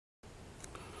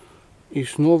И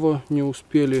снова не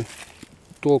успели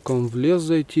толком в лес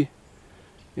зайти.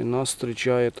 И нас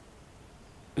встречает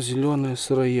зеленая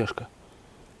сыроежка.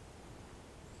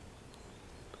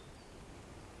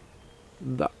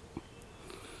 Да.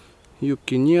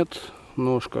 Юбки нет.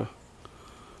 Ножка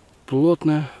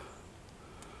плотная.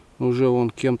 Уже вон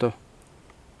кем-то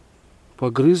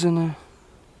погрызанная.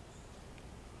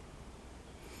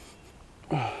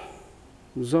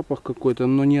 Запах какой-то,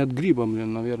 но не от гриба,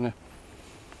 блин, наверное.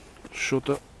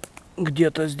 Что-то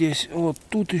где-то здесь. Вот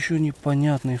тут еще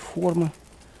непонятной формы.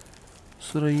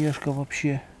 Сыроежка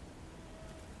вообще.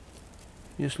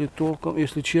 Если толком,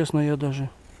 если честно, я даже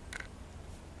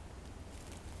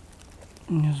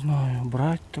не знаю,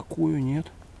 брать такую,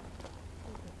 нет.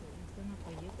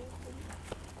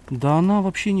 Да она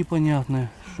вообще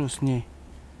непонятная, что с ней.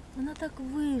 Она так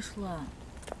вышла.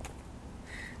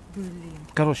 Блин.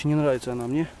 Короче, не нравится она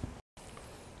мне.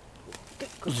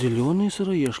 Зеленые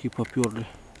сыроежки поперли.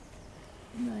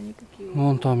 Да, никакие.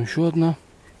 Вон там еще одна.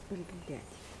 Блядь.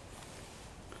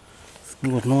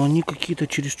 Вот, но они какие-то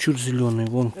чересчур зеленые.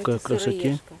 Вон какая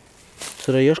красоте.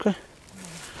 Сыроежка. Сыроежка?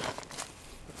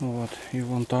 Вот, и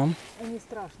вон там. Они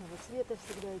страшного цвета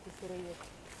всегда, эти сыроежки.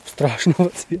 Страшного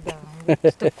цвета. Да,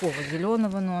 вот такого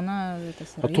зеленого, но она это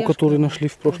сыроежка. А ту, которую нашли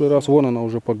в прошлый раз, вон она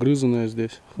уже погрызанная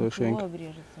здесь. Хорошенько.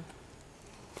 Обрежется.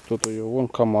 Кто-то ее, вон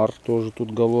комар тоже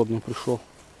тут голодный пришел.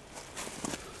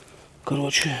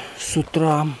 Короче, с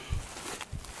утра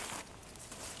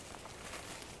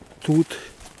тут,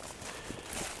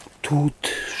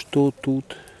 что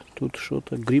тут? Тут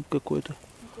что-то, гриб какой-то.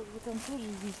 Ну, как бы там тоже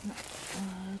видно.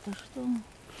 А это что?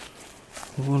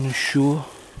 Вон еще.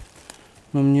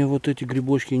 Но мне вот эти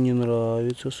грибочки не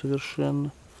нравятся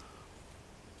совершенно.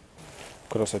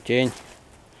 Красотень.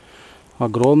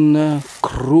 Огромная,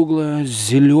 круглая,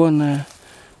 зеленая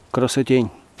красотень.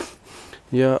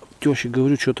 Я теще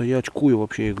говорю, что-то я очкую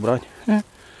вообще их брать.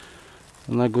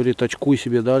 Она говорит, очкуй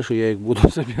себе дальше, я их буду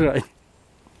собирать.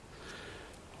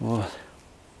 Вот.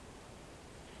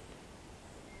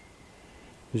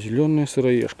 Зеленая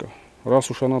сыроежка.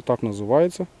 Раз уж она так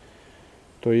называется,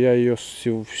 то я ее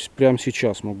прямо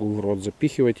сейчас могу в рот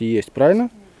запихивать и есть,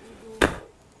 правильно?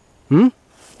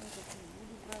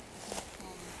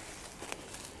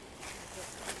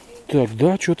 Так,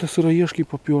 да, что-то сыроежки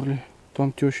поперли.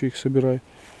 Там теща их собирает.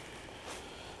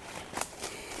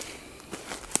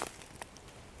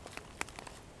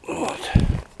 Вот.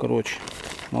 Короче,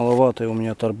 маловатая у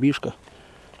меня торбишка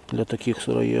для таких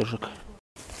сыроежек.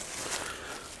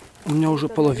 У меня уже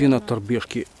половина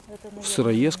торбешки в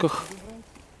сыроежках.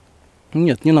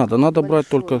 Нет, не надо. Надо брать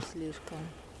только... Слишком.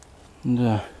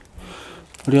 Да.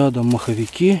 Рядом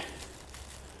маховики.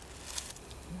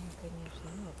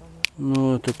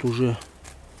 Но этот уже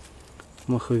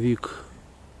маховик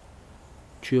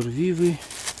червивый.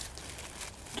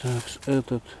 Так,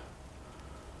 этот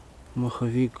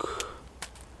маховик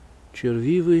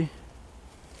червивый.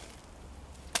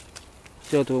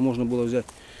 С этого можно было взять.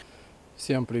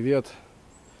 Всем привет.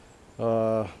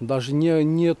 Даже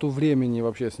нету времени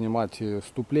вообще снимать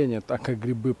вступление, так как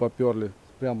грибы поперли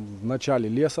прям в начале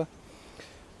леса.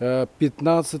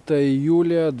 15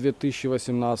 июля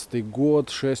 2018 год,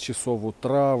 6 часов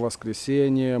утра,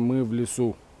 воскресенье, мы в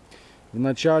лесу.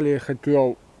 Вначале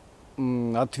хотел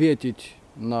ответить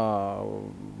на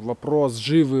вопрос,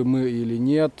 живы мы или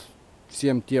нет,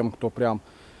 всем тем, кто прям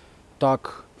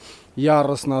так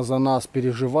яростно за нас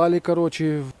переживали,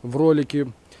 короче, в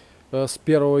ролике с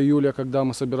 1 июля, когда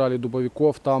мы собирали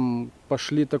дубовиков. Там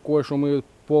пошли такое, что мы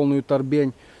полную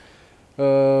торбень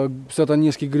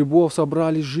сатанинских грибов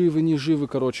собрали, живы, не живы,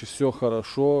 короче, все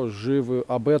хорошо, живы.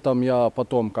 Об этом я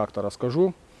потом как-то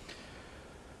расскажу.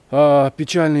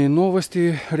 Печальные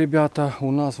новости, ребята.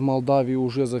 У нас в Молдавии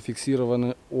уже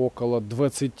зафиксированы около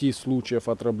 20 случаев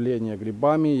отравления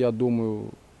грибами. Я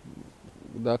думаю,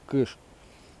 да, кыш.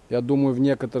 Я думаю, в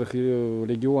некоторых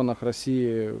регионах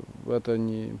России это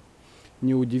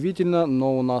не удивительно,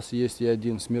 но у нас есть и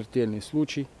один смертельный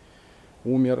случай.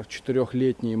 Умер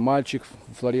 4-летний мальчик,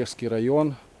 Сыроежский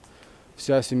район.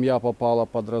 Вся семья попала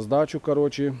под раздачу,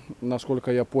 короче.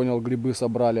 Насколько я понял, грибы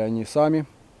собрали они сами.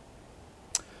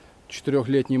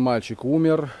 4-летний мальчик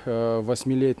умер.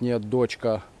 8-летняя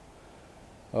дочка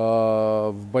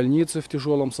в больнице в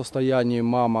тяжелом состоянии.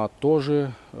 Мама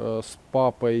тоже. С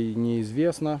папой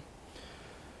неизвестно.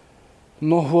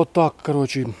 Но вот так,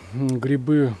 короче,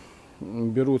 грибы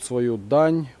берут свою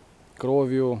дань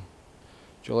кровью,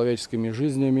 человеческими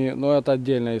жизнями, но это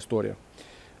отдельная история.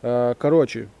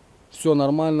 Короче, все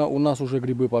нормально, у нас уже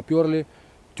грибы поперли,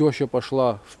 теща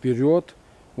пошла вперед,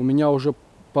 у меня уже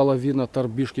половина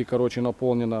торбишки, короче,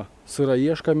 наполнена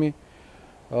сыроежками.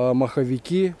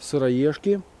 маховики,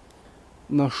 сыроежки.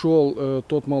 Нашел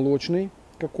тот молочный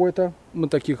какой-то. Мы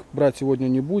таких брать сегодня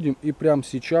не будем. И прямо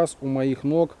сейчас у моих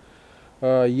ног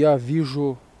я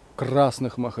вижу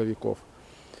красных маховиков.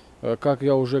 Как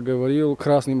я уже говорил,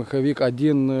 красный маховик.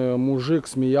 Один мужик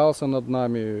смеялся над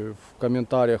нами в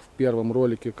комментариях в первом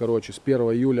ролике, короче, с 1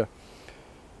 июля.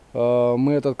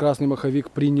 Мы этот красный маховик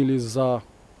приняли за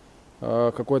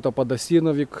какой-то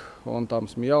подосиновик. Он там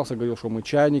смеялся, говорил, что мы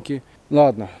чайники.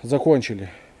 Ладно,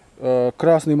 закончили.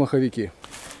 Красные маховики.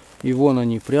 И вон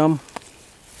они прям.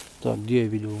 Так, где я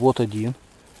видел? Вот один.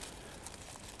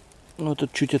 Ну,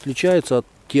 этот чуть отличается от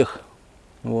тех.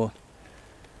 Вот.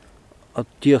 От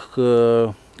тех,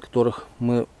 которых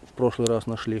мы в прошлый раз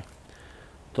нашли.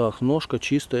 Так, ножка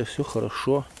чистая, все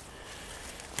хорошо.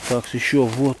 Так, еще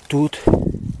вот тут.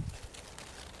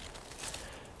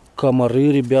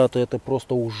 Комары, ребята, это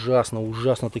просто ужасно,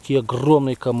 ужасно. Такие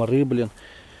огромные комары, блин.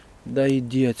 Да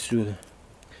иди отсюда.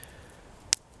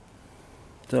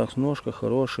 Так, ножка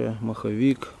хорошая,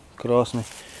 маховик красный.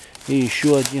 И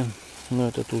еще один. Но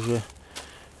этот уже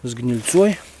с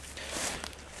гнильцой.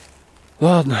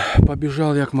 Ладно,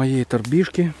 побежал я к моей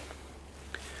торбишке.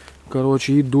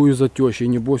 Короче, иду из-за тещи.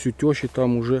 Небось у тещи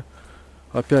там уже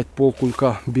опять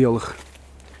полкулька белых.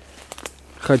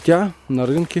 Хотя на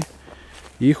рынке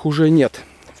их уже нет.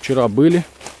 Вчера были,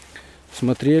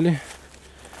 смотрели.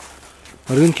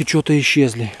 Рынки что-то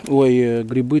исчезли. Ой,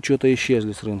 грибы что-то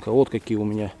исчезли с рынка. Вот какие у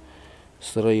меня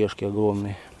сыроежки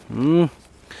огромные.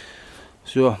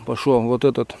 Все, пошел. Вот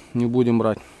этот не будем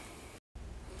брать.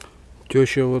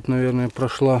 Теща вот, наверное,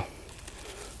 прошла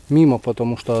мимо,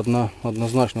 потому что одна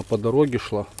однозначно по дороге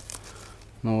шла.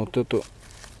 Но вот эту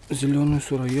зеленую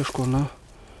сыроежку она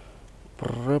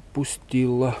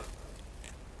пропустила.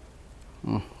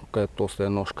 Какая толстая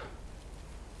ножка.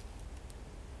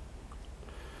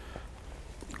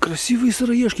 Красивые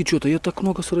сыроежки что-то. Я так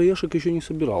много сыроежек еще не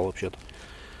собирал вообще-то.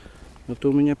 Это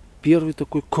у меня первый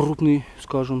такой крупный,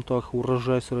 скажем так,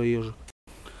 урожай сыроежек.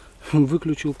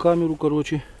 Выключил камеру,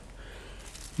 короче.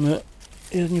 Но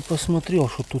я не посмотрел,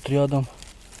 что тут рядом,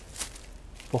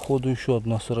 походу, еще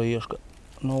одна сыроежка.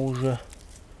 Но уже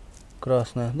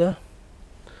красная, да?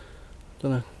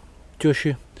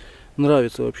 Теще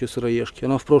нравится вообще сыроежки.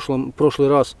 Она в прошлый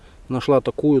раз нашла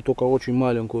такую, только очень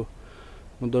маленькую.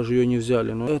 Мы даже ее не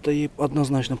взяли. Но это ей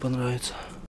однозначно понравится.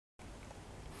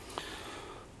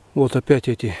 Вот опять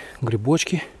эти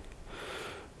грибочки.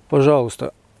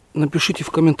 Пожалуйста, напишите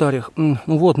в комментариях.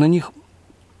 Вот на них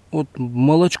вот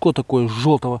молочко такое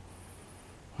желтого,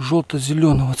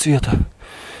 желто-зеленого цвета.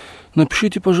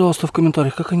 Напишите, пожалуйста, в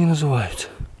комментариях, как они называются.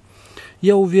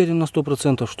 Я уверен на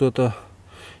 100%, что это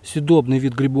съедобный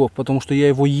вид грибов, потому что я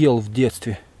его ел в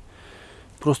детстве.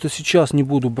 Просто сейчас не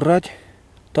буду брать,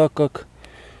 так как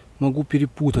могу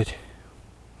перепутать.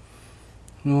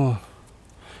 Ну,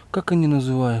 как они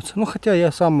называются? Ну, хотя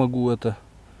я сам могу это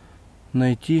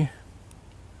найти.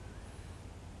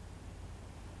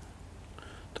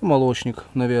 Это молочник,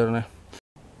 наверное.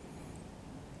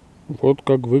 Вот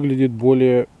как выглядит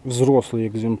более взрослый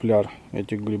экземпляр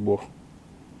этих грибов.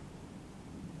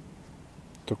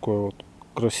 Такой вот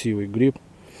красивый гриб.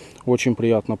 Очень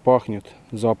приятно пахнет.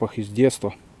 Запах из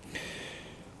детства.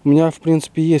 У меня, в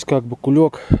принципе, есть как бы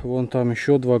кулек. Вон там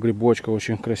еще два грибочка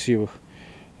очень красивых.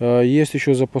 Есть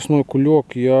еще запасной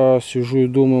кулек. Я сижу и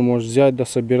думаю, может взять да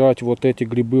собирать вот эти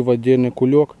грибы в отдельный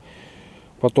кулек.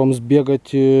 Потом сбегать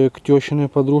к тещиной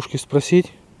подружке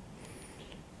спросить.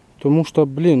 Потому что,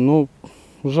 блин, ну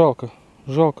жалко.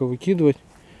 Жалко выкидывать.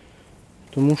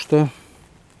 Потому что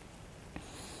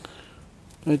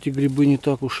эти грибы не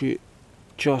так уж и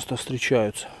часто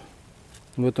встречаются.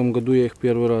 В этом году я их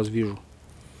первый раз вижу.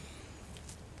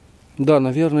 Да,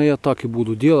 наверное, я так и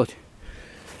буду делать.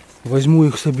 Возьму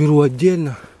их, соберу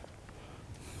отдельно.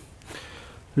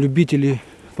 Любители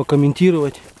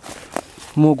покомментировать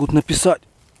могут написать,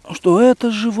 что это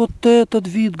же вот этот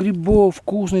вид грибов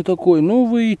вкусный такой. Ну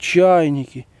вы и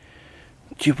чайники.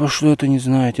 Типа, что это не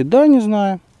знаете? Да, не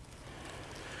знаю.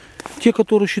 Те,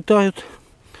 которые считают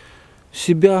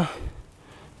себя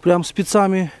прям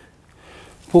спецами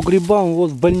по грибам,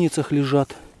 вот в больницах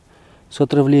лежат с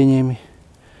отравлениями.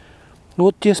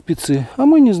 Вот те спецы. А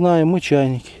мы не знаем, мы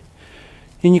чайники.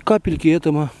 И ни капельки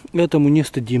этому не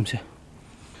стыдимся.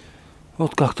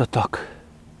 Вот как-то так.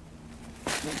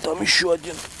 Там еще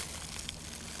один.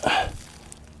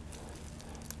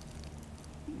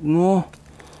 Но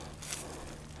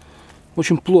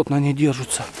очень плотно они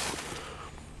держатся.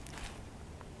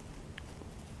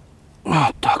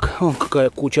 Вот так. Вон какая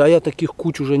куча. А я таких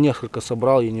куч уже несколько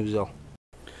собрал и не взял.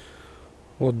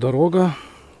 Вот дорога.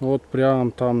 Вот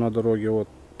прям там на дороге вот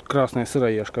красная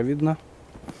сыроежка видно.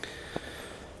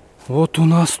 Вот у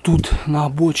нас тут на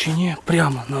обочине,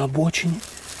 прямо на обочине,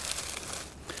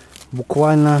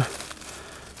 буквально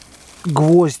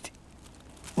гвоздь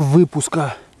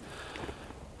выпуска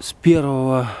с 1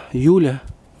 июля.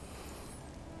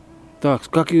 Так,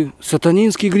 как и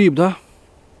сатанинский гриб, да?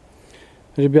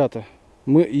 Ребята,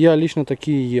 я лично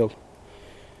такие ел.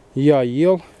 Я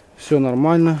ел, все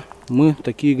нормально, мы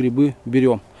такие грибы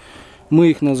берем.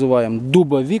 Мы их называем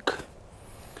дубовик.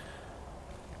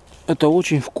 Это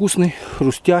очень вкусный,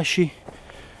 хрустящий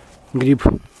гриб.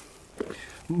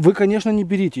 Вы, конечно, не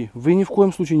берите. Вы ни в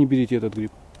коем случае не берите этот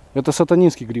гриб. Это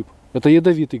сатанинский гриб. Это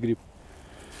ядовитый гриб.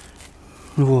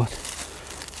 Вот.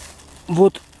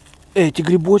 Вот эти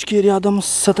грибочки рядом с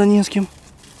сатанинским.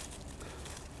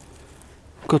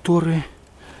 Которые,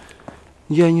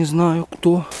 я не знаю,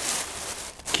 кто,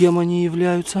 кем они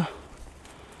являются.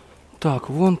 Так,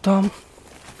 вон там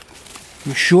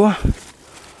еще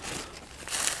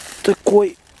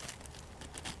такой.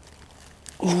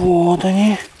 Вот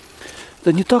они.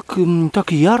 Да не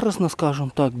так яростно, скажем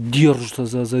так, держатся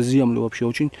за землю вообще.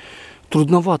 Очень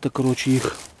трудновато, короче,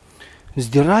 их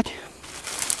сдирать.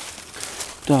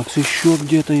 Так, еще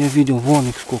где-то я видел. Вон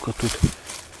их сколько тут.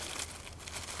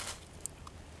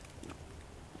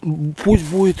 Пусть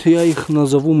будет, я их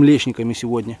назову млечниками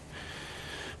сегодня.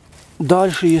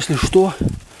 Дальше, если что,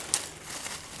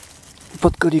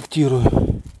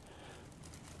 подкорректирую.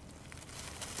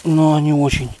 Но они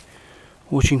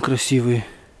очень красивые.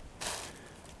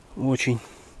 Очень.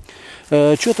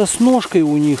 Что-то с ножкой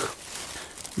у них.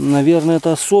 Наверное,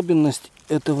 это особенность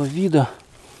этого вида.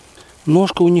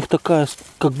 Ножка у них такая,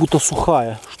 как будто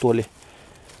сухая, что ли.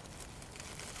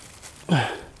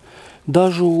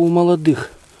 Даже у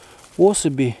молодых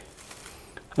особей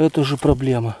это же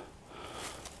проблема.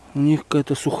 У них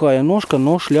какая-то сухая ножка,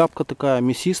 но шляпка такая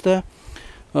мясистая.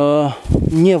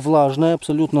 Не влажная,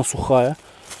 абсолютно сухая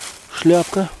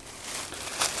шляпка.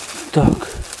 Так.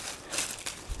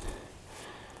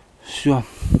 Все.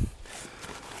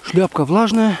 Шляпка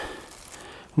влажная.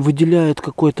 Выделяет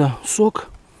какой-то сок.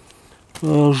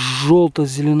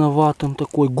 Желто-зеленоватым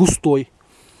такой, густой.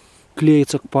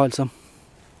 Клеится к пальцам.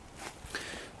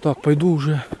 Так, пойду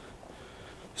уже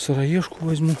сыроежку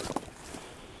возьму.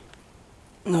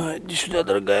 Иди сюда,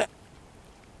 дорогая.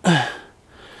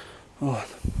 Вот.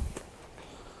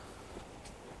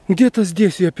 Где-то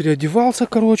здесь я переодевался,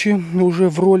 короче, уже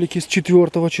в ролике с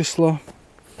 4 числа.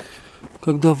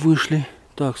 Когда вышли.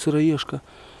 Так, сыроежка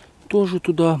тоже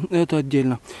туда, это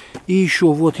отдельно. И еще,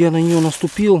 вот я на нее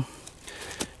наступил.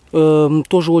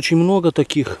 Тоже очень много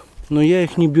таких. Но я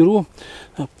их не беру.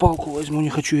 Палку возьму, не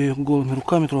хочу ее голыми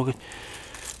руками трогать.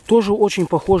 Тоже очень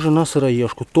похоже на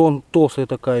сыроежку. Толстая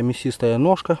такая мясистая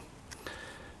ножка.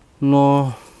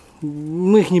 Но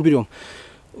мы их не берем.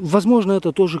 Возможно,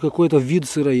 это тоже какой-то вид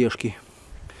сыроежки.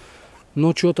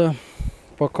 Но что-то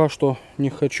пока что не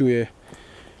хочу я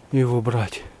его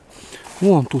брать.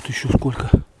 Вон тут еще сколько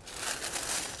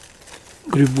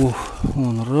грибов.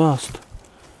 Вон раст.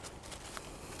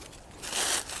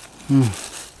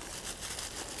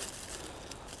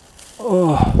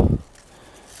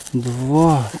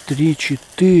 2, 3,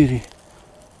 4.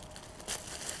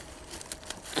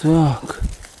 Так.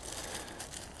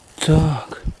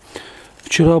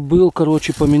 Вчера был,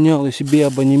 короче, поменял я себе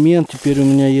абонемент. Теперь у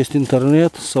меня есть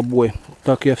интернет с собой.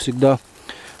 Так я всегда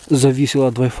зависел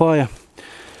от Wi-Fi.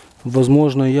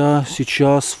 Возможно, я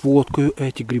сейчас сфоткаю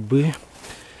эти грибы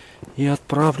и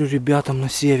отправлю ребятам на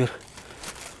север.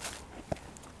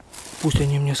 Пусть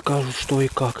они мне скажут, что и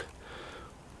как.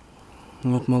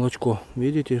 Вот молочко,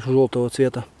 видите, желтого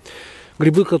цвета.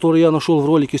 Грибы, которые я нашел в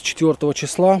ролике с 4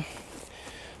 числа,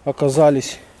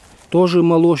 оказались тоже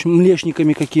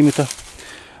млечниками какими-то.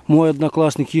 Мой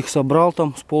одноклассник их собрал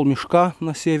там с полмешка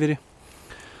на севере.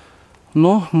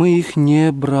 Но мы их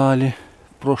не брали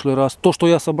в прошлый раз. То, что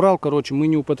я собрал, короче, мы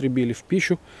не употребили в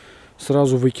пищу.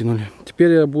 Сразу выкинули.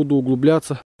 Теперь я буду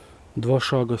углубляться. 2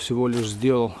 шага всего лишь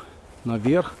сделал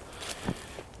наверх.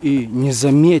 И не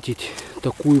заметить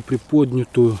такую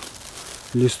приподнятую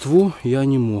листву я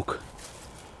не мог.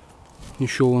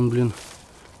 Еще он, блин,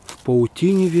 в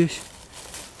паутине весь.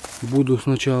 Буду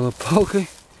сначала палкой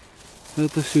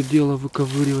это все дело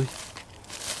выковыривать.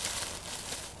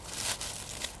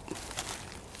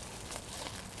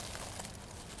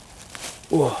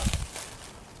 О,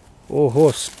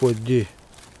 господи.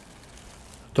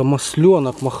 Это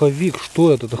масленок, маховик.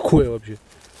 Что это такое вообще?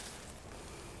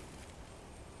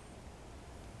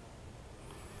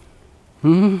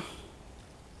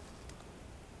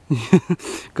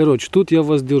 Короче, тут я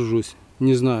воздержусь.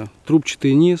 Не знаю,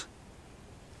 трубчатый низ.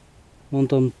 Вон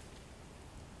там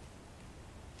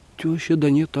теща, да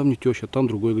нет, там не теща, там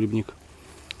другой грибник.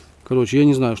 Короче, я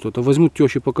не знаю, что это. Возьму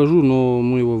тёще покажу, но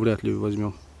мы его вряд ли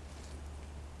возьмем.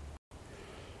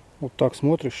 Вот так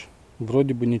смотришь,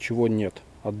 вроде бы ничего нет.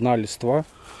 Одна листва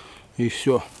и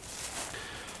все.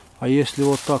 А если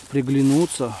вот так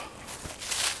приглянуться,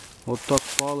 вот так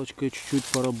палочкой чуть-чуть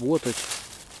поработать,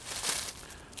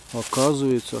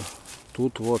 оказывается,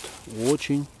 тут вот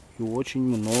очень и очень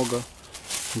много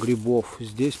грибов.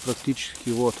 Здесь практически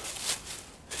вот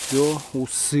все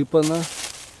усыпано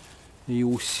и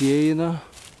усеяно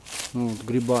вот,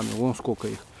 грибами. Вон сколько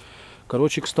их.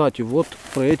 Короче, кстати, вот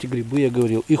про эти грибы я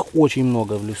говорил. Их очень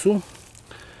много в лесу.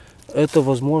 Это,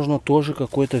 возможно, тоже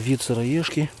какой-то вид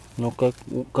сыроежки. Но,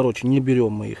 короче, не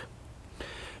берем мы их.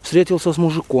 Встретился с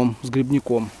мужиком, с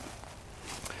грибником.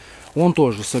 Он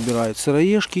тоже собирает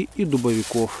сыроежки и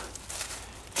дубовиков.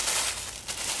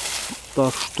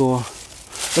 Так что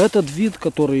этот вид,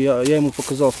 который я ему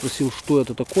показал, спросил, что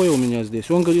это такое у меня здесь.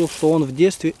 Он говорил, что он в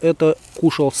детстве это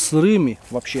кушал сырыми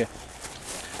вообще.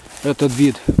 Этот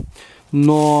вид.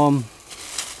 Но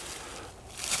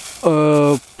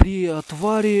при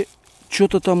отваре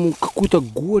что-то там какую-то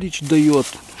горечь дает.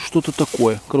 Что-то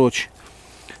такое. Короче,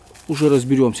 уже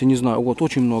разберемся. Не знаю. Вот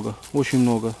очень много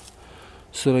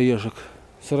сыроежек.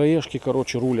 Сыроежки,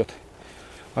 короче, рулят.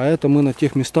 А это мы на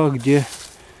тех местах, где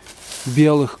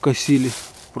белых косили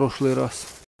в прошлый раз.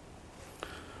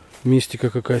 Мистика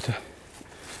какая-то.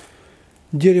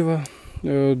 Дерево,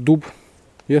 дуб.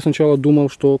 Я сначала думал,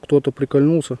 что кто-то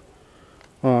прикольнулся.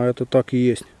 А, это так и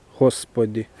есть.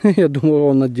 Господи. Я думал,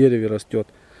 он на дереве растет.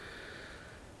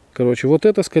 Короче, вот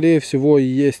это, скорее всего, и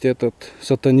есть этот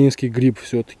сатанинский гриб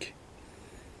все-таки.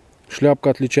 Шляпка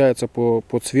отличается по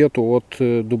цвету от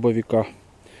дубовика.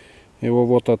 Его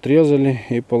вот отрезали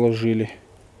и положили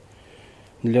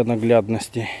для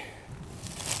наглядности.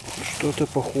 Что-то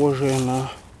похожее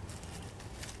на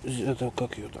это,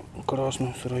 как ее там,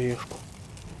 красную сыроежку.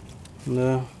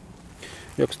 Да.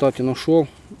 Я, кстати, нашел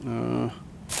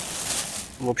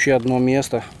вообще одно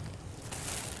место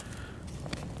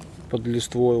под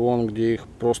листвой, вон где их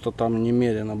просто там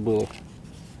немерено было,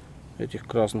 этих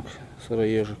красных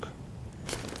сыроежек.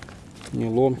 Не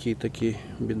ломкие такие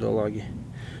бедолаги.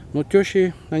 Но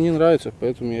тёще они нравятся,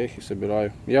 поэтому я их и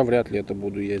собираю. Я вряд ли это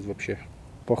буду есть вообще.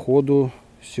 Походу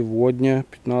сегодня,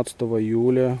 15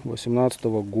 июля 2018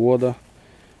 года,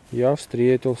 я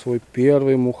встретил свой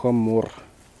первый мухомор.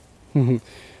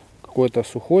 Какой-то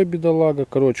сухой бедолага.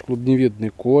 Короче, клубневидный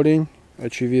корень,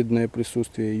 очевидное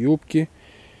присутствие юбки.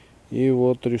 И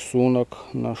вот рисунок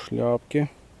на шляпке.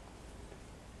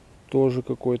 Тоже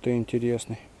какой-то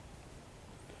интересный.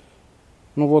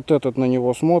 Ну вот этот на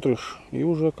него смотришь и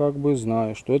уже как бы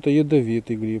знаешь, что это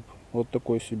ядовитый гриб. Вот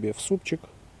такой себе в супчик.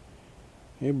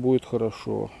 И будет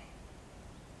хорошо.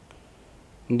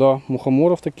 Да,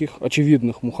 мухоморов таких,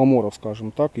 очевидных мухоморов,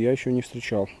 скажем так, я еще не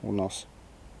встречал у нас.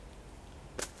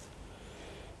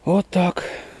 Вот так.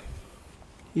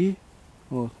 И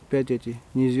вот опять эти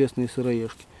неизвестные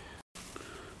сыроежки.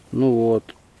 Ну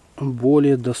вот,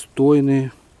 более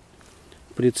достойные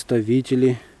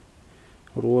представители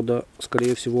рода,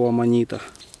 скорее всего, аммонита.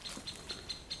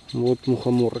 Вот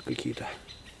мухоморы какие-то.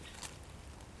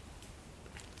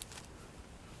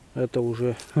 Это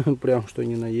уже прям что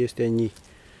ни на есть они.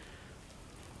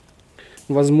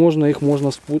 Возможно, их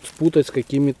можно спутать с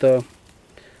какими-то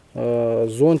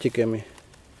зонтиками.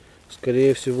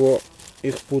 Скорее всего,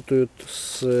 их путают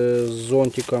с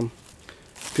зонтиком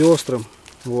пестрым.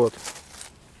 Вот.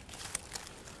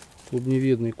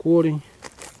 Клубневидный корень.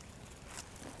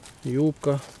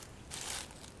 Юбка.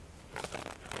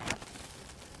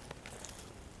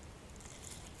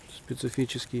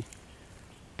 Специфический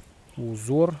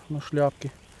узор на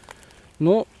шляпке.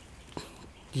 Но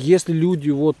если люди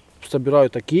вот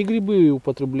собирают такие грибы и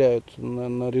употребляют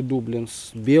наряду, блин,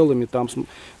 с белыми, там, с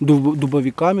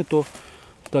дубовиками, то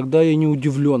тогда я не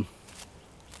удивлен,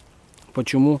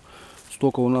 почему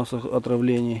столько у нас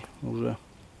отравлений уже.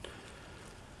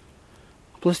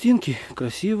 Пластинки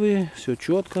красивые, все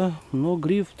четко, но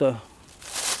гриб-то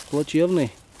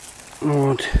плачевный.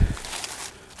 Вот.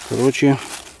 Короче,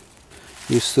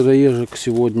 из сыроежек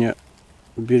сегодня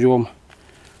берем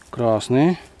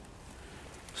красные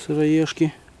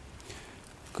сыроежки.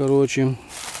 Короче,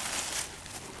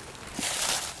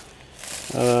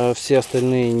 все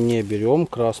остальные не берем.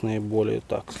 Красные более,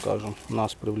 так скажем,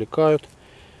 нас привлекают.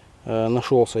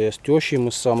 Нашелся я с тещей.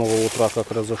 Мы с самого утра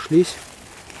как разошлись,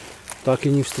 так и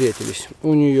не встретились.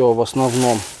 У нее в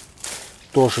основном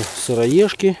тоже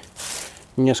сыроежки,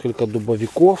 несколько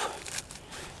дубовиков.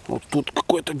 Вот тут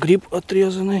какой-то гриб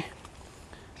отрезанный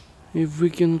и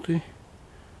выкинутый.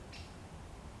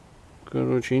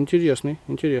 Короче, интересный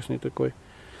такой.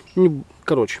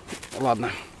 Короче,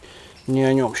 ладно. Не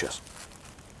о нем сейчас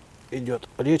идет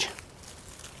речь.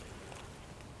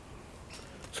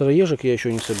 Сыроежек я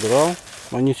еще не собирал.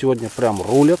 Они сегодня прям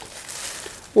рулят.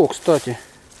 О, кстати,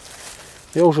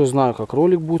 я уже знаю, как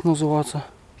ролик будет называться.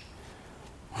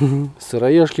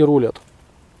 Сыроежки рулят.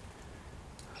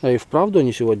 А и вправду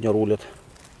они сегодня рулят.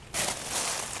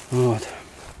 Вот.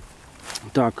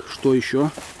 Так, что еще?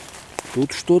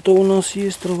 Тут что-то у нас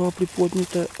есть, трава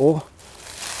приподнятая. О,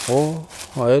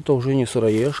 а это уже не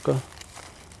сыроежка.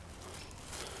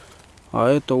 А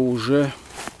это уже,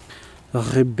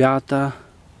 ребята,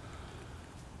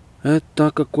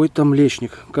 это какой-то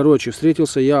млечник. Короче,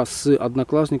 встретился я с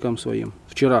одноклассником своим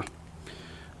вчера.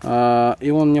 И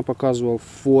он мне показывал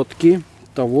фотки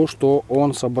того, что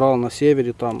он собрал на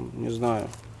севере, там, не знаю,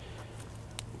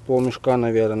 полмешка,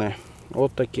 наверное.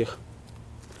 Вот таких.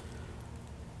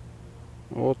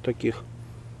 Вот таких.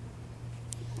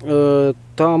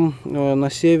 Там на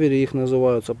севере их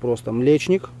называются просто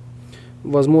млечник.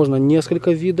 Возможно,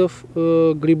 несколько видов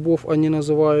грибов они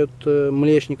называют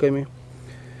млечниками.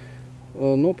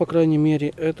 Но, по крайней мере,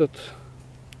 этот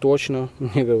точно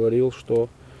мне говорил, что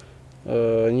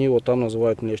они его там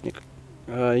называют млечник.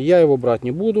 Я его брать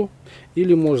не буду.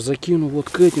 Или, может, закину вот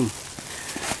к этим.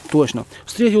 Точно.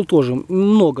 Встретил тоже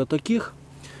много таких.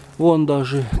 Вон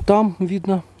даже там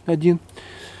видно один.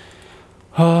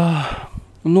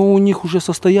 Но у них уже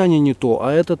состояние не то.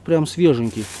 А этот прям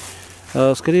свеженький.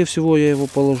 Скорее всего, я его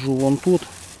положу вон тут.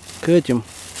 К этим.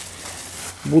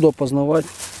 Буду опознавать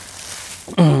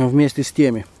вместе с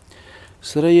теми.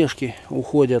 Сыроежки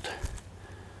уходят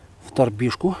в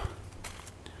торбишку.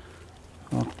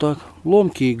 Вот так.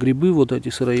 Ломкие грибы вот эти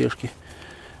сыроежки.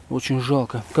 Очень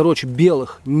жалко. Короче,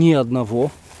 белых ни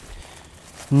одного.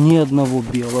 Ни одного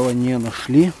белого не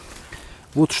нашли.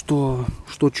 Вот что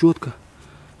четко.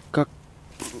 Как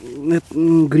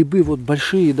грибы вот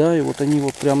большие, да, и вот они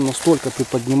вот прям настолько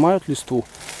приподнимают листву,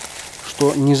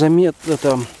 что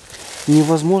это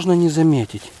невозможно не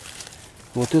заметить.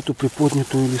 Вот эту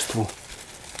приподнятую листву.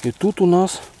 И тут у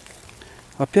нас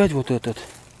опять вот этот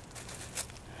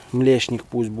млечник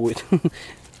пусть будет.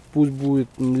 Пусть будет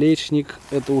млечник.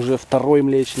 Это уже второй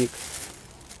млечник.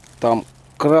 Там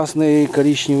красные,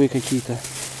 коричневые какие-то.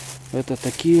 Это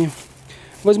такие.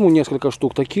 Возьму несколько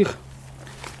штук таких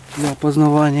для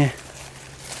опознавания.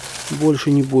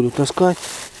 Больше не буду таскать.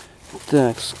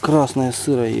 Так, красная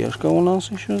сыроежка у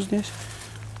нас еще здесь.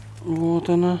 Вот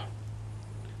она.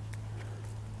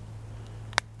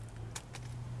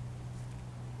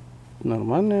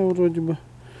 Нормальная вроде бы.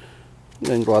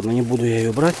 Да ладно, не буду я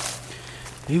ее брать.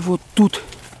 И вот тут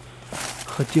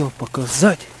хотел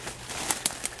показать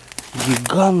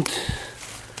гигант,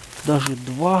 даже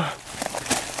два,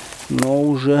 но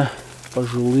уже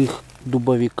пожилых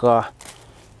дубовика.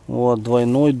 Вот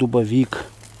двойной дубовик,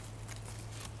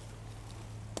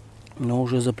 но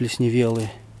уже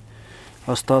заплесневелые,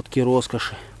 остатки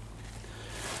роскоши.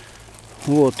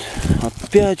 Вот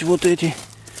опять вот эти.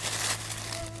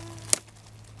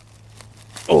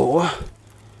 О,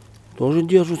 тоже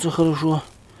держатся хорошо.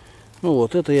 Ну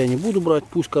вот, это я не буду брать.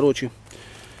 Пусть, короче,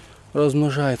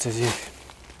 размножается здесь.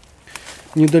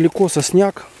 Недалеко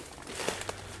сосняк.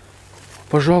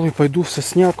 Пожалуй, пойду в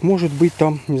сосняк. Может быть,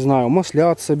 там, не знаю,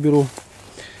 маслят соберу.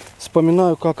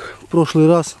 Вспоминаю, как в прошлый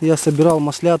раз я собирал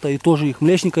маслята и тоже их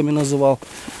млечниками называл.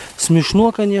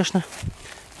 Смешно, конечно.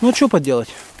 Но что поделать.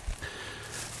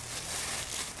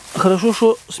 Хорошо,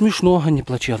 что смешно, а не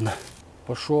плачевно.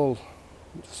 Пошел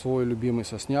в свой любимый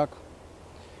сосняк.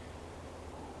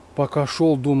 Пока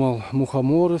шел, думал,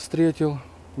 мухоморы встретил.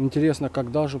 Интересно,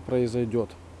 когда же произойдет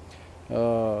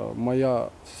моя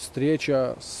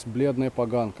встреча с бледной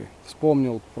поганкой.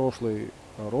 Вспомнил прошлый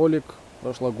ролик,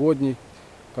 прошлогодний,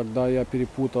 когда я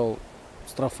перепутал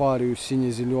строфарию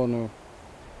сине-зеленую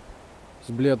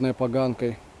с бледной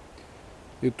поганкой.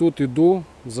 И тут иду,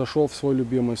 зашел в свой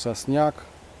любимый сосняк,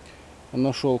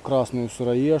 нашел красную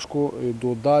сыроежку,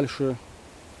 иду дальше.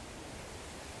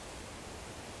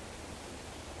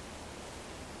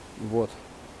 Вот.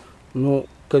 Ну,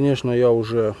 конечно, я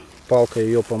уже палкой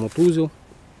ее помутузил.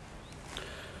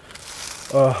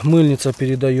 Мыльница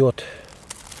передает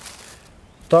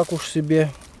так уж себе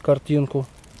картинку.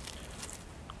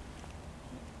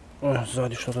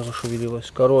 Сзади что-то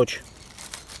зашевелилось. Короче,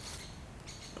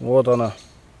 вот она,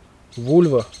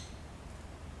 вульва,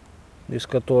 из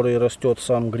которой растет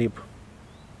сам гриб.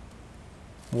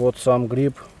 Вот сам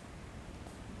гриб.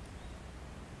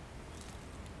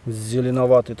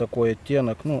 Зеленоватый такой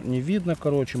оттенок. Ну, не видно,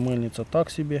 короче, мыльница так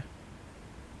себе.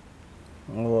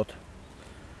 Вот.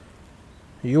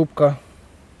 Юбка.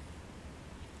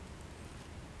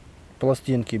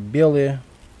 Пластинки белые.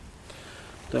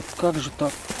 Так, как же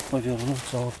так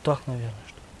повернуться? Вот так, наверное.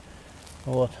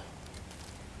 Вот.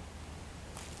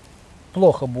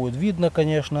 Плохо будет видно,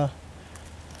 конечно.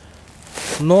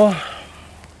 Но,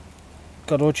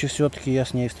 короче, все-таки я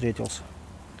с ней встретился.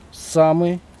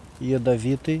 Самый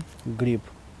ядовитый гриб.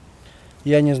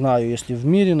 Я не знаю, если в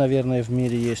мире, наверное, в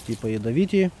мире есть и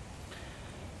поядовитее.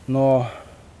 Но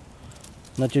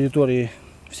на территории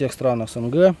всех стран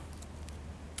СНГ,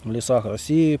 в лесах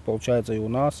России, получается и у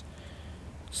нас,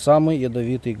 самый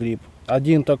ядовитый гриб.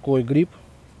 Один такой гриб,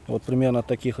 вот примерно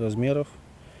таких размеров,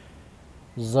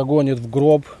 загонит в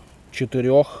гроб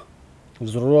 4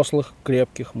 взрослых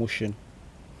крепких мужчин.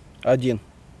 Один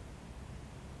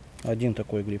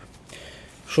такой гриб.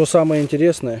 Что самое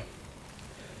интересное,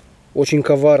 очень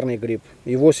коварный гриб.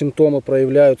 Его симптомы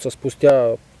проявляются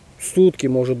спустя сутки,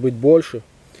 может быть больше.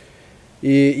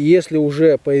 И если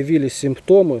уже появились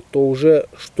симптомы, то уже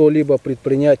что-либо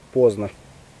предпринять поздно,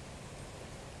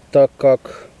 так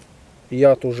как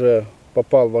яд уже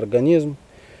попал в организм,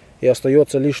 и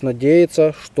остается лишь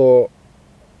надеяться, что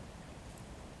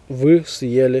вы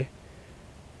съели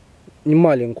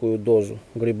немаленькую дозу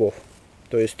грибов.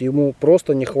 То есть ему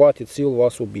просто не хватит сил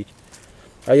вас убить.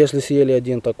 А если съели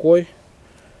один такой,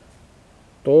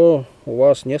 то у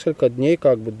вас несколько дней,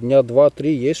 как бы дня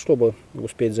 2-3 есть, чтобы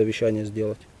успеть завещание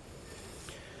сделать.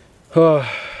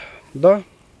 Да,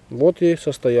 вот и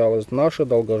состоялась наша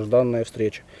долгожданная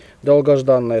встреча.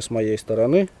 Долгожданная с моей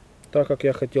стороны, так как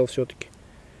я хотел все-таки.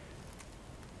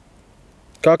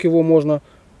 Как его можно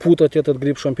путать, этот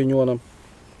гриб, с шампиньоном?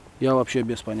 Я вообще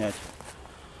без понятия.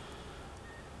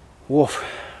 Оф.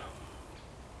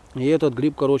 И этот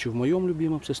гриб, короче, в моем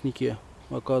любимом сосняке,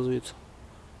 оказывается.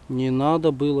 Не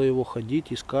надо было его ходить,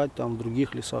 искать там в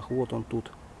других лесах. Вот он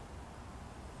тут.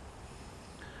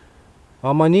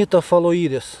 Аманита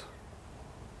фалоирис.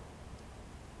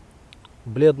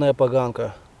 Бледная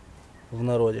поганка в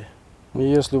народе.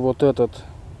 Если вот этот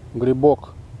грибок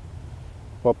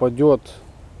попадет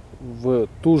в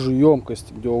ту же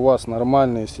емкость, где у вас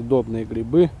нормальные съедобные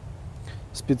грибы,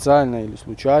 специально или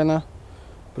случайно,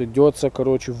 придется,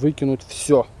 короче, выкинуть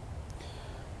все.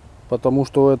 Потому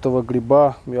что у этого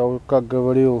гриба, я как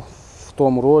говорил в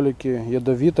том ролике,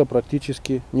 ядовито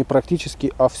практически, не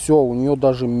практически, а все. У нее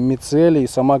даже мицелий,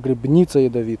 сама грибница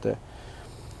ядовитая.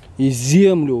 И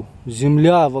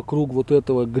земля вокруг вот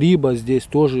этого гриба здесь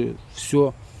тоже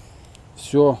все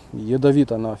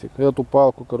ядовито нафиг. Эту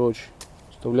палку, короче,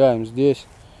 вставляем здесь.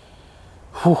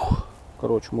 Фух,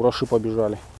 короче, мураши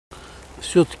побежали.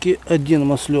 Все-таки один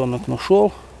масленок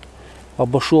нашел.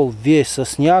 Обошел весь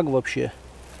сосняк вообще.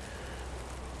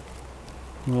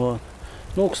 Вот.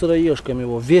 Ну, к сыроежкам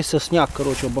его. Весь сосняк,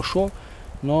 короче, обошел.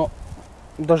 Но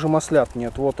даже маслят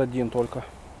нет. Вот один только.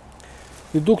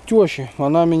 Иду к теще.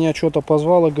 Она меня что-то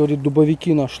позвала. Говорит,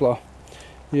 дубовики нашла.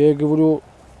 Я ей говорю,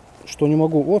 что не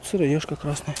могу. Вот сыроежка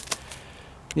красная.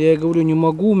 Я ей говорю, не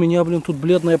могу. У меня, блин, тут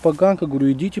бледная поганка.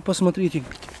 Говорю, идите посмотрите.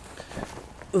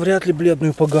 Вряд ли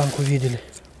бледную поганку видели.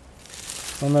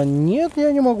 Она, нет,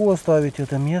 я не могу оставить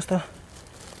это место.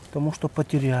 Потому что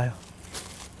потеряю.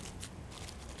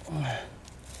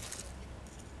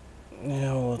 И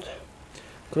вот.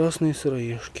 Красные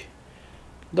сыроежки.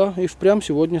 Да, и впрямь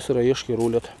сегодня сыроежки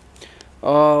рулят.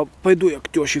 Пойду я к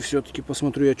теще все-таки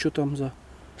посмотрю, я что там за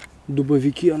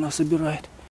дубовики она собирает.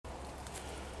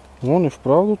 Вон и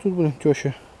вправду тут, блин,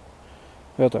 теща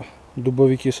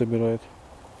дубовики собирает.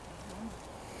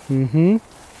 Угу.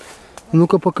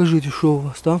 Ну-ка покажите, что у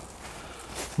вас там.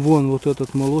 Вон вот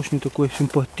этот молочный такой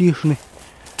симпатичный.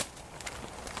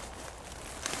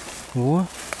 Вот.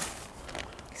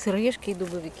 Сыроежки и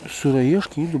дубовики.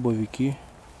 Сыроежки и дубовики.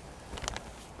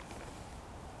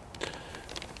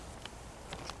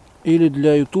 Или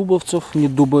для ютубовцев не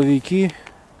дубовики,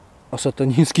 а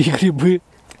сатанинские грибы.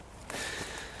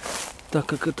 Так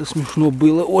как это смешно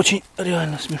было. Очень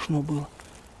реально смешно было.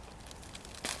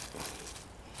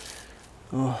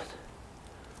 Вот.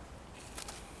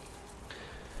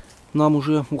 Нам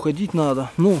уже уходить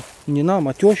надо. Ну, не нам,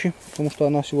 а теще, потому что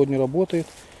она сегодня работает.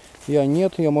 Я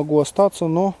нет, я могу остаться,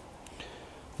 но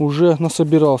уже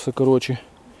насобирался, короче,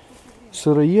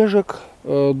 сыроежек,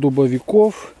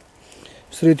 дубовиков.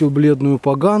 Встретил бледную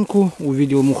поганку,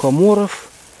 увидел мухоморов.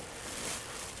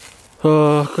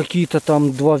 Какие-то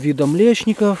там 2 вида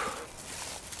млечников.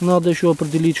 Надо еще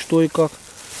определить, что и как.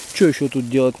 Что еще тут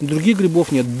делать? Других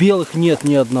грибов нет. Белых нет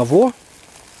ни одного.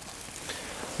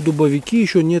 Дубовики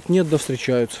еще нет, да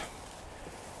встречаются.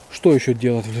 Что еще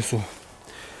делать в лесу?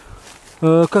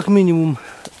 Как минимум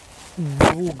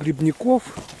 2 грибников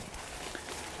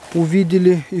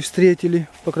увидели и встретили,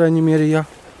 по крайней мере я.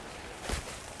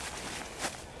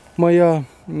 Моя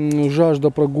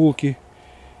жажда прогулки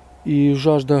и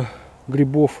жажда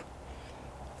грибов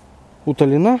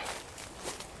утолена,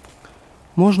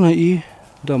 можно и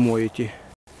домой идти.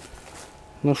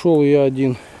 Нашел я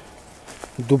один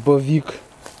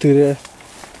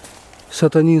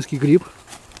дубовик-сатанинский гриб.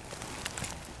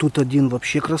 Тут один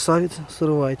вообще красавец.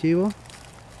 Срывайте его.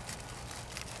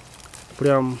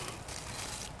 Прям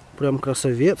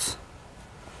красавец.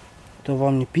 Это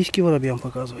вам не письки воробьям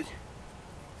показывать.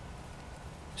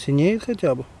 Синеет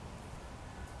хотя бы.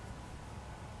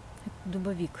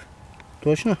 Дубовик.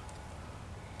 Точно?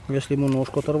 Если ему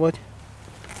ножку оторвать.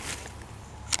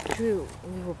 Что его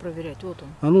проверять? Вот он.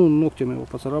 А ну ногтем его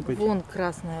поцарапайте. Вон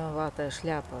красная ватая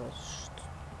шляпа.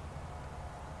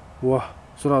 Во,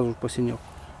 сразу же посинел.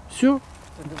 Все,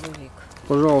 Это дубовик.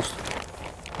 пожалуйста,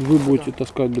 вы будете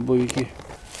таскать дубовики.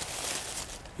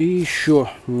 И еще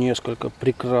несколько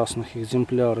прекрасных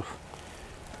экземпляров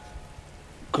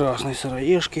красной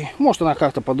сыроежки. Может, она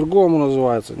как-то по-другому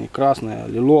называется. Не красная, а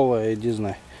лиловая, иди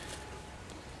знай.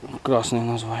 Красное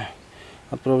название.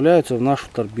 Отправляется в нашу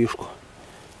торбишку.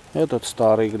 Этот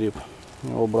старый гриб.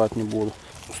 Его брать не буду.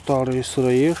 Старые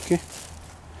сыроежки.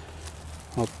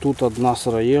 Вот тут одна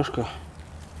сыроежка.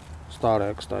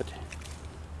 Старая, кстати.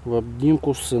 В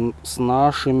обнимку с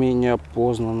нашими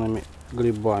неопознанными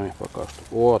грибами пока что.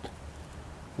 Вот.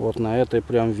 Вот на этой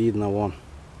прям видно, вон.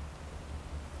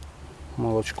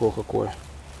 Молочко какое.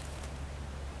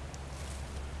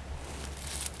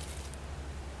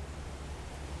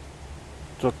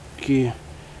 Такие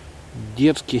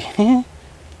детские.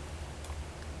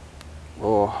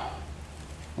 О,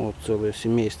 вот целое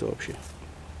семейство вообще.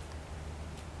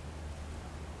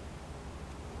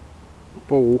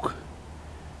 Паук.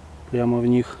 Прямо в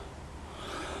них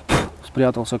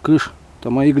спрятался кыш. Это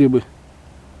мои грибы.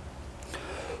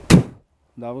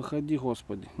 Да выходи,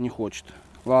 господи, не хочет.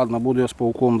 Ладно, буду я с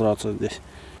пауком драться здесь.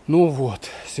 Ну вот,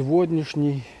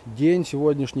 сегодняшний день,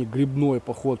 сегодняшний грибной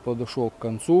поход подошел к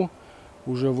концу.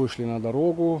 Уже вышли на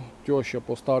дорогу. Теща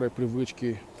по старой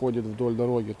привычке ходит вдоль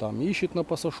дороги, там ищет на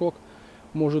пасашок.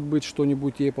 Может быть,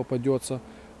 что-нибудь ей попадется.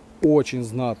 Очень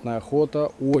знатная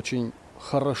охота, очень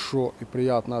хорошо и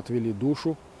приятно отвели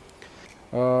душу.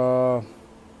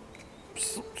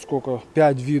 Сколько?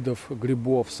 5 видов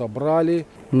грибов собрали.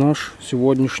 Наш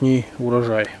сегодняшний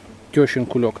урожай. Тещин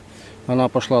кулек. Она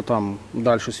пошла там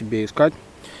дальше себе искать.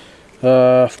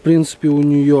 В принципе, у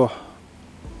нее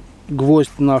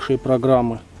гвоздь нашей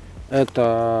программы —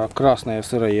 это красная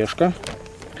сыроежка.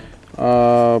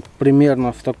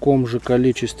 Примерно в таком же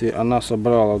количестве она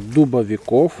собрала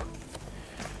дубовиков.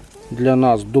 Для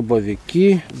нас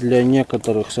дубовики, для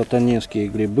некоторых сатанинские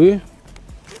грибы.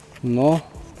 Но,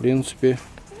 в принципе,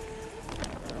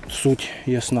 суть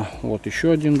ясна. Вот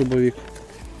еще один дубовик.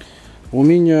 У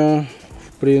меня,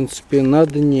 в принципе, на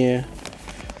дне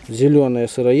зеленая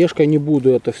сыроежка. Не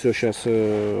буду это все сейчас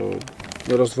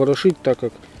разворошить, так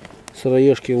как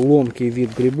сыроежки ломкий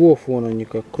вид грибов. Вон они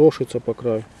как крошатся по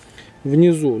краю.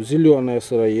 Внизу зеленая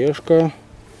сыроежка,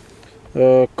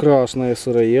 красная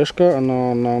сыроежка.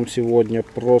 Она нам сегодня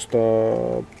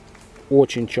просто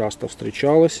очень часто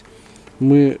встречалась.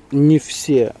 Мы не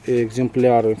все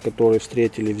экземпляры, которые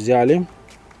встретили, взяли,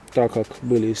 так как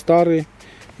были и старые,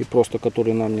 и просто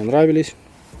которые нам не нравились.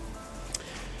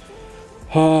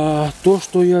 То,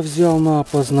 что я взял на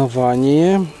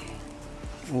опознавание,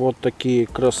 вот такие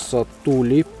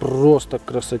красотули, просто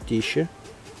красотища.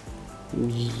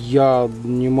 Я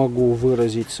не могу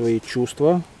выразить свои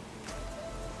чувства.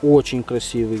 Очень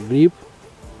красивый гриб,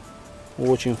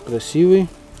 очень красивый,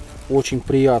 очень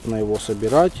приятно его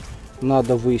собирать.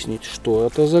 Надо выяснить, что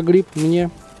это за гриб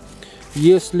мне.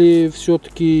 Если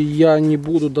все-таки я не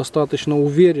буду достаточно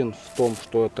уверен в том,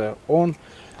 что это он,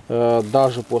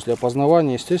 даже после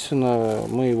опознавания, естественно,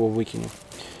 мы его выкинем.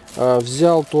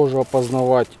 Взял тоже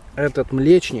опознавать этот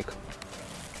млечник.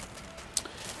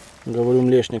 Говорю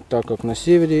млечник, так как на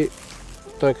севере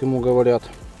так ему говорят.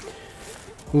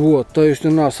 Вот, то есть у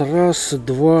нас 1,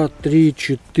 2, 3,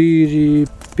 4,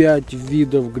 5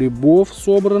 видов грибов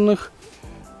собранных.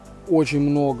 Очень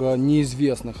много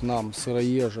неизвестных нам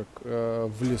сыроежек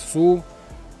в лесу.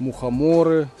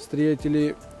 Мухоморы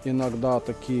встретили. Иногда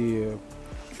такие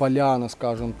поляны,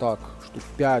 скажем так, штук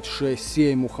 5, 6,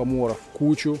 7 мухоморов в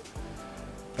кучу.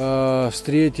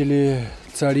 Встретили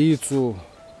царицу.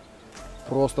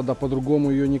 Просто да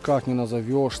по-другому ее никак не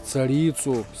назовешь.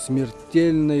 Царицу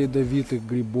смертельно ядовитых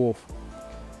грибов.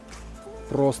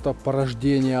 Просто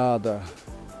порождение ада.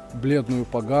 Бледную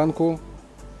поганку.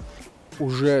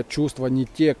 Уже чувства не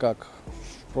те, как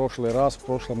в прошлый раз, в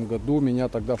прошлом году. Меня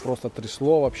тогда просто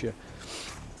трясло вообще.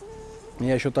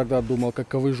 Я еще тогда думал,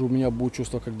 каковы же у меня будут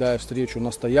чувства, когда я встречу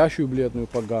настоящую бледную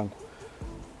поганку.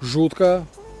 Жутко.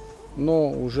 но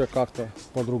уже как-то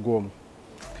по-другому.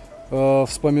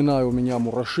 Вспоминаю у меня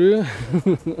мураши.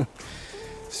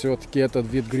 Все-таки этот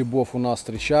вид грибов у нас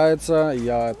встречается.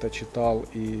 Я это читал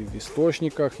и в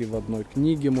источниках, и в одной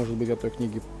книге. Может быть, о той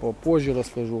книге попозже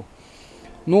расскажу.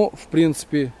 Но, в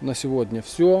принципе, на сегодня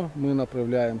все. Мы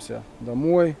направляемся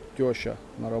домой. Теща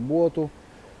на работу.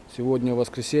 Сегодня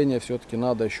воскресенье, все-таки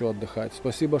надо еще отдыхать.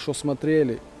 Спасибо, что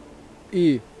смотрели.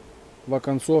 И в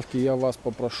оконцовке я вас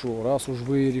попрошу, раз уж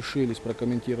вы решились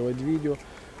прокомментировать видео,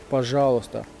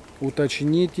 пожалуйста,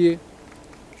 уточните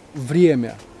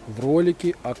время в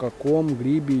ролике, о каком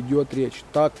грибе идет речь.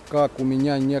 Так как у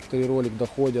меня некоторые ролики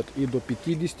доходят и до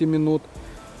 50 минут,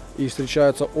 и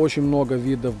встречается очень много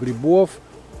видов грибов,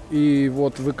 и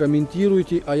вот вы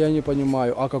комментируете, а я не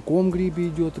понимаю, о каком грибе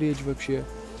идет речь вообще.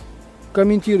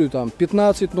 Комментирую там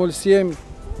 15:07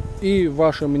 и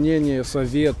ваше мнение,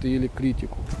 совет или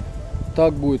критику.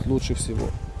 Так будет лучше всего.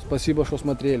 Спасибо, что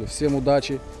смотрели. Всем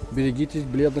удачи, берегитесь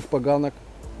бледных поганок.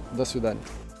 До свидания.